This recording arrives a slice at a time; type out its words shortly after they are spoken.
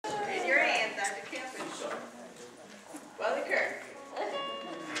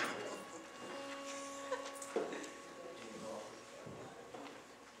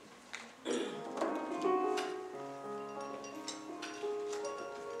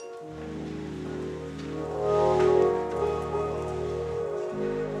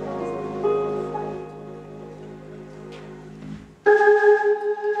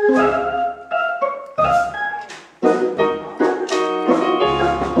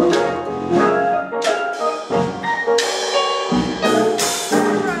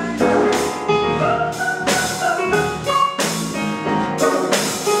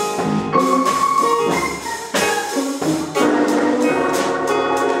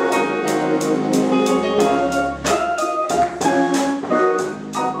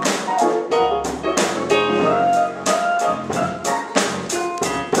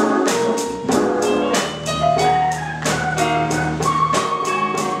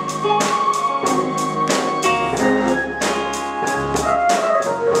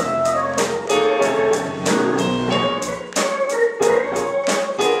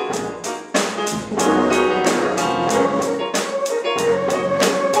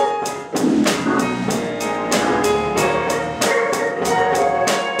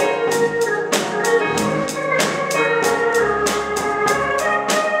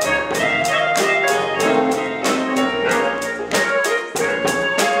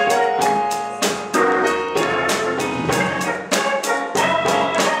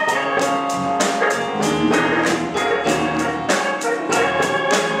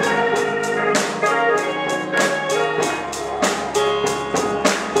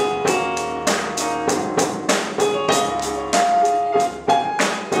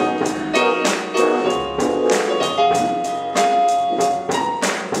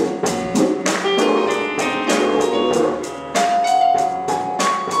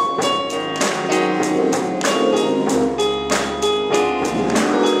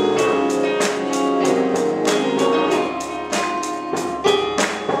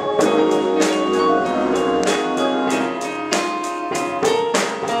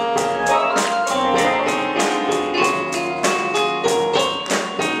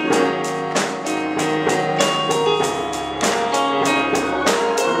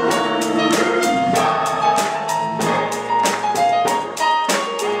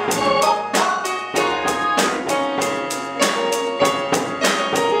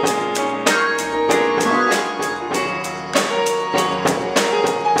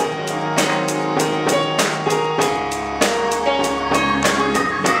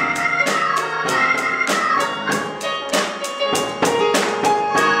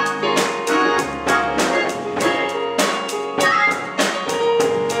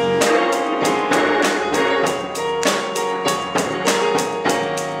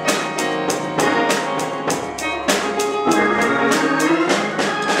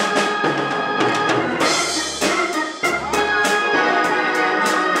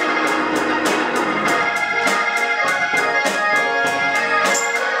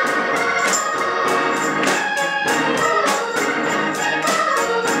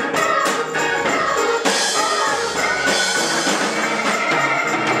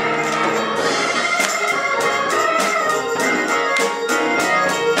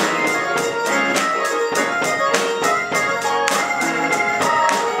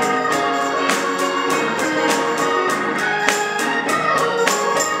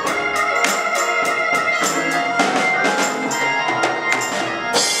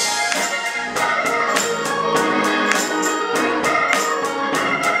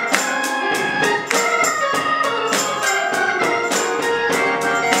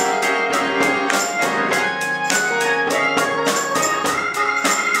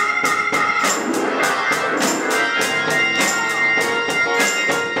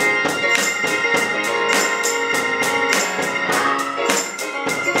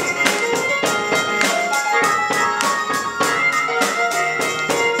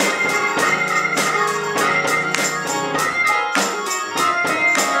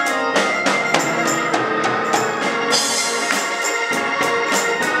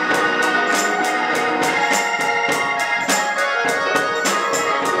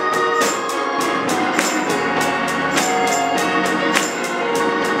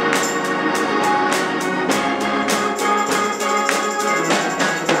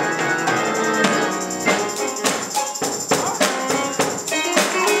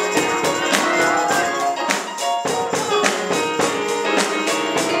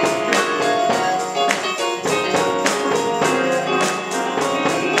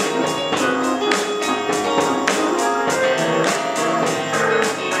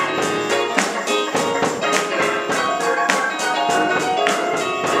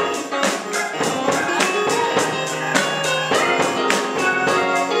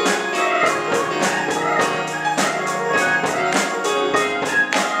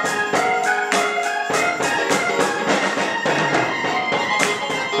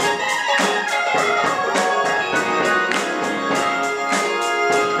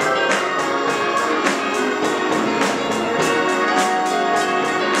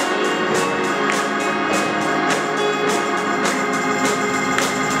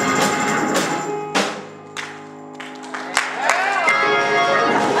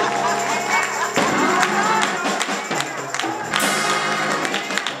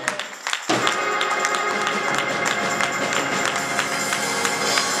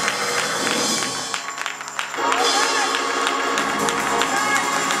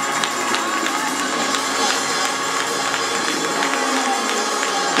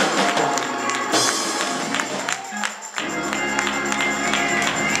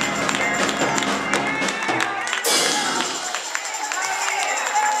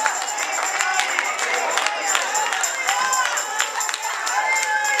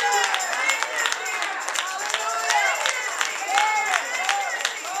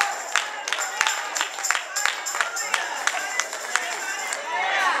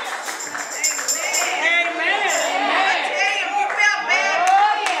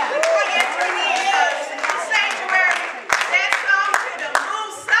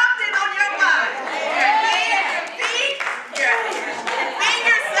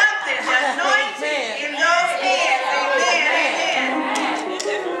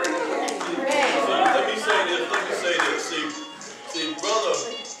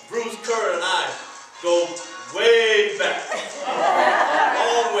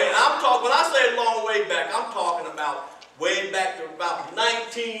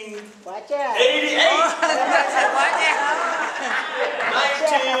1988. Watch out.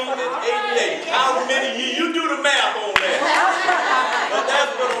 1988. How many years? You do the math on that. But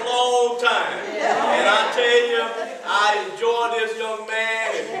that's been a long time. And I tell you, I enjoy this young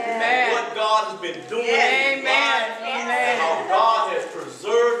man and what God has been doing in his life. And how God has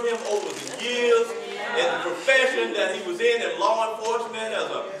preserved him over the years in the profession that he was in law enforcement as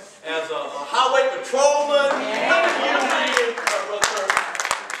a highway patrolman. How many years?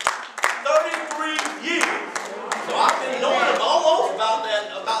 33 years. So I've been knowing him almost about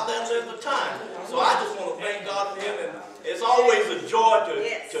that length of time. So I just want to thank God for him, and it's always a joy to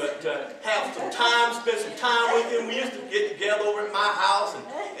have some time, spend some time with him. We used to get together over at my house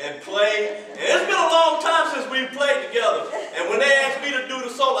and play. And it's been a long time since we played together. And when they asked me to do the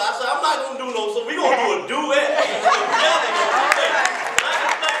solo, I said, I'm not going to do no solo. We're going to do a duet together. And I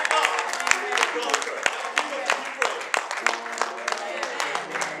just thank God.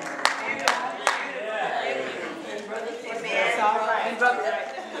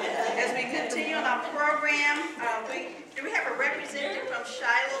 As we continue on our program, do we have a representative from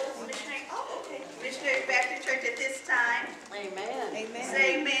Shiloh Missionary? Oh, okay. Missionary Baptist Church at this time. Amen. Amen.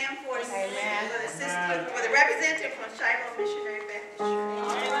 Say amen for the representative from Shiloh Missionary Baptist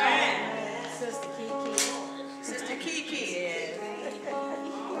Church. Amen. Sister Kiki. Sister Kiki. Yes.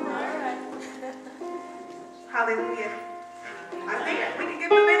 Hallelujah. I think we can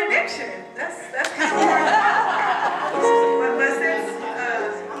give a benediction. That's kind of hard. But since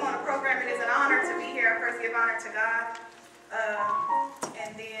I'm on a program, it is an honor to be here. I first give honor to God,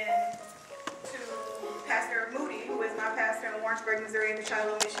 and then to Pastor Moody, who is my pastor in Lawrenceburg, Missouri, in the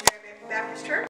Shiloh Missionary Baptist Church.